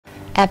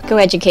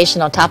APGO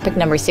educational topic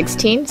number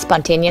 16,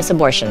 spontaneous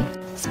abortion.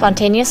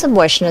 Spontaneous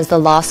abortion is the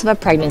loss of a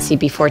pregnancy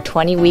before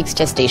 20 weeks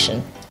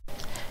gestation.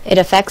 It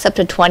affects up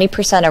to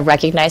 20% of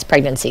recognized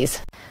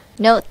pregnancies.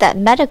 Note that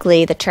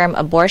medically, the term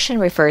abortion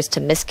refers to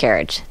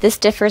miscarriage. This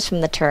differs from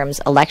the terms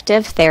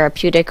elective,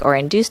 therapeutic, or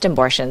induced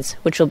abortions,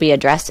 which will be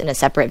addressed in a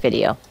separate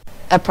video.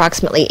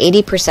 Approximately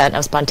 80%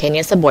 of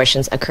spontaneous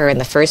abortions occur in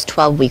the first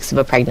 12 weeks of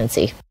a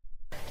pregnancy.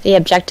 The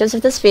objectives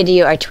of this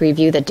video are to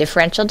review the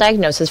differential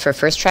diagnosis for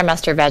first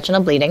trimester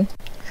vaginal bleeding,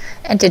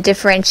 and to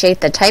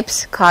differentiate the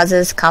types,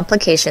 causes,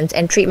 complications,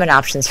 and treatment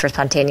options for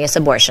spontaneous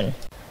abortion.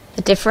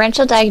 The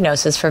differential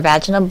diagnosis for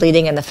vaginal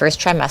bleeding in the first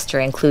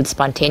trimester includes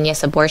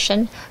spontaneous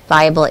abortion,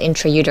 viable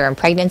intrauterine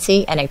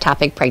pregnancy, and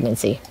ectopic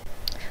pregnancy.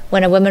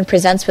 When a woman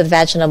presents with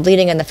vaginal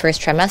bleeding in the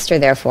first trimester,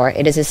 therefore,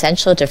 it is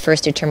essential to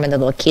first determine the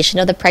location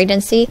of the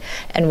pregnancy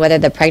and whether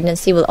the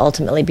pregnancy will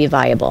ultimately be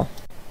viable.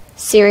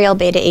 Serial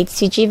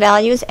beta-HCG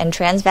values and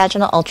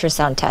transvaginal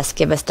ultrasound tests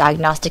give us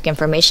diagnostic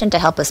information to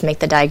help us make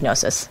the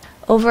diagnosis.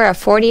 Over a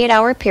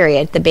 48-hour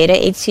period, the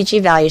beta-HCG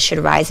value should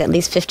rise at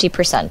least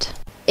 50%.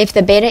 If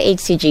the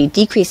beta-HCG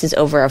decreases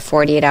over a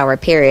 48-hour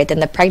period, then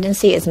the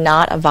pregnancy is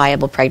not a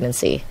viable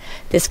pregnancy.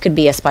 This could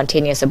be a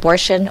spontaneous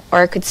abortion,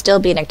 or it could still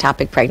be an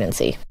ectopic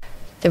pregnancy.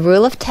 The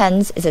rule of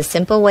tens is a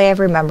simple way of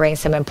remembering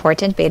some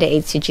important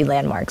beta-HCG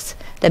landmarks.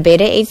 The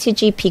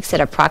beta-HCG peaks at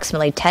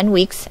approximately 10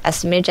 weeks,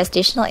 estimated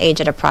gestational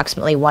age at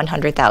approximately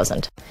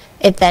 100,000.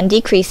 It then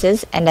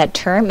decreases, and at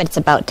term it's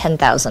about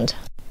 10,000.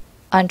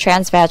 On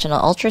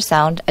transvaginal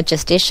ultrasound, a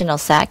gestational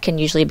sac can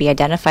usually be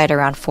identified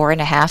around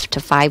 4.5 to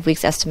 5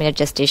 weeks estimated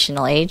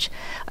gestational age,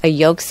 a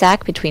yolk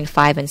sac between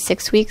 5 and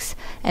 6 weeks,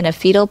 and a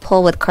fetal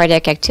pole with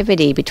cardiac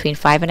activity between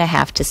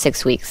 5.5 to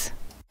 6 weeks.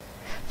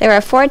 There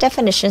are 4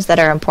 definitions that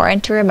are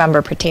important to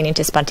remember pertaining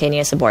to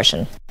spontaneous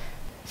abortion.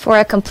 For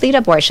a complete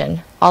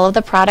abortion, all of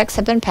the products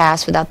have been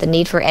passed without the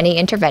need for any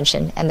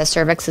intervention and the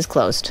cervix is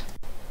closed.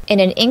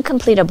 In an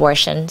incomplete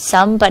abortion,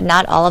 some but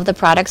not all of the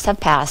products have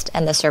passed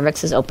and the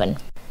cervix is open.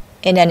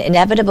 In an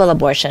inevitable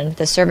abortion,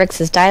 the cervix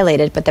is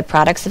dilated but the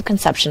products of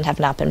conception have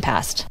not been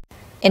passed.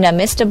 In a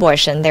missed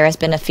abortion, there has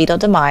been a fetal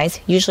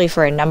demise, usually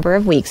for a number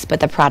of weeks,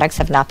 but the products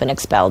have not been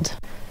expelled.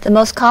 The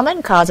most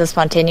common cause of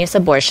spontaneous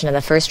abortion in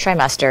the first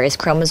trimester is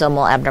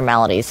chromosomal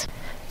abnormalities.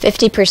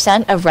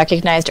 50% of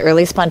recognized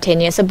early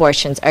spontaneous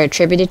abortions are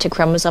attributed to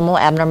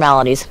chromosomal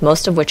abnormalities,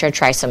 most of which are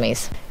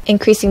trisomies.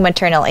 Increasing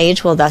maternal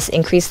age will thus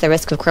increase the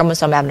risk of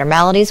chromosome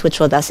abnormalities, which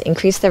will thus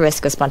increase the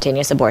risk of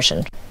spontaneous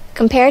abortion.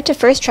 Compared to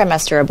first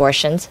trimester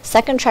abortions,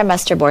 second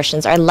trimester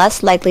abortions are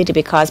less likely to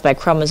be caused by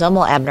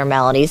chromosomal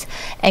abnormalities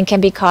and can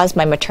be caused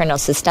by maternal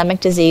systemic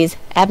disease,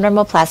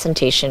 abnormal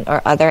placentation,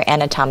 or other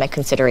anatomic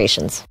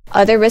considerations.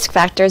 Other risk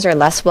factors are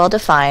less well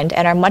defined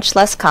and are much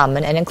less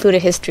common and include a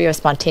history of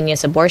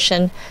spontaneous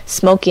abortion,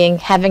 smoking,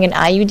 having an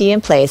IUD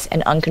in place,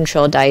 and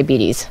uncontrolled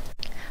diabetes.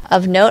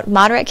 Of note,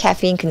 moderate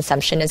caffeine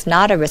consumption is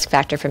not a risk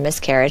factor for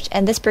miscarriage,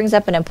 and this brings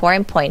up an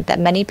important point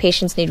that many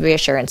patients need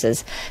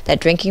reassurances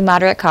that drinking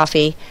moderate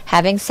coffee,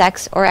 having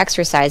sex, or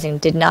exercising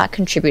did not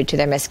contribute to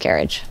their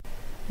miscarriage.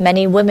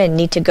 Many women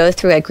need to go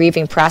through a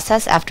grieving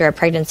process after a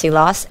pregnancy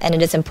loss, and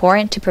it is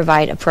important to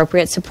provide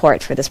appropriate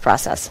support for this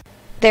process.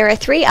 There are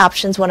 3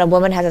 options when a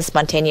woman has a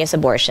spontaneous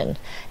abortion.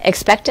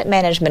 Expectant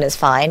management is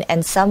fine,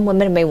 and some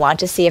women may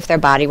want to see if their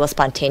body will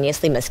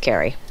spontaneously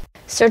miscarry.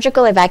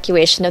 Surgical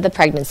evacuation of the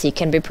pregnancy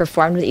can be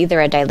performed with either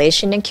a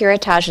dilation and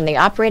curettage in the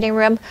operating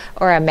room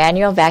or a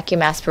manual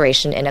vacuum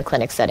aspiration in a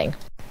clinic setting.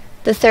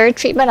 The third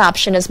treatment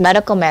option is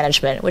medical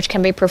management, which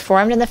can be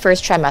performed in the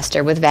first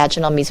trimester with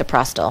vaginal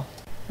misoprostol.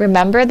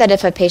 Remember that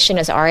if a patient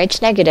is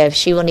Rh negative,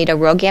 she will need a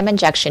RhoGAM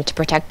injection to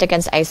protect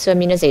against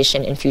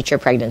isoimmunization in future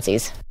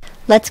pregnancies.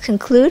 Let's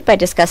conclude by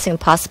discussing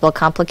possible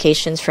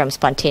complications from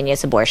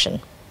spontaneous abortion.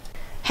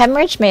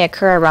 Hemorrhage may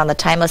occur around the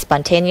time of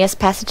spontaneous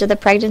passage of the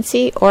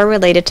pregnancy or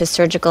related to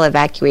surgical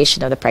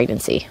evacuation of the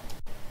pregnancy.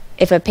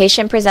 If a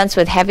patient presents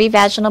with heavy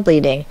vaginal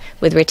bleeding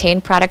with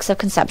retained products of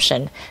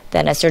conception,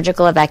 then a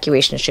surgical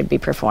evacuation should be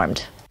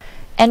performed.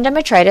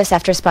 Endometritis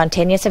after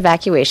spontaneous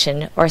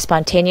evacuation or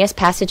spontaneous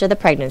passage of the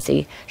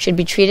pregnancy should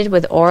be treated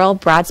with oral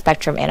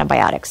broad-spectrum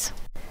antibiotics.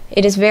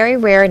 It is very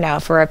rare now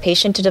for a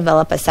patient to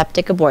develop a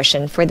septic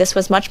abortion, for this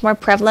was much more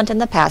prevalent in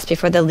the past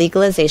before the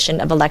legalization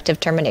of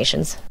elective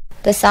terminations.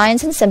 The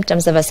signs and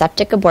symptoms of a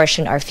septic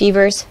abortion are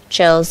fevers,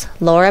 chills,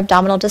 lower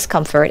abdominal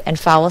discomfort, and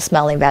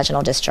foul-smelling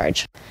vaginal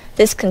discharge.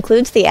 This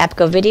concludes the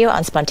APGO video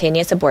on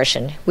spontaneous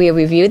abortion. We have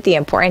reviewed the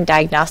important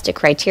diagnostic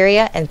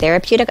criteria and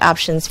therapeutic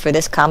options for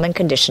this common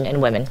condition in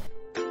women.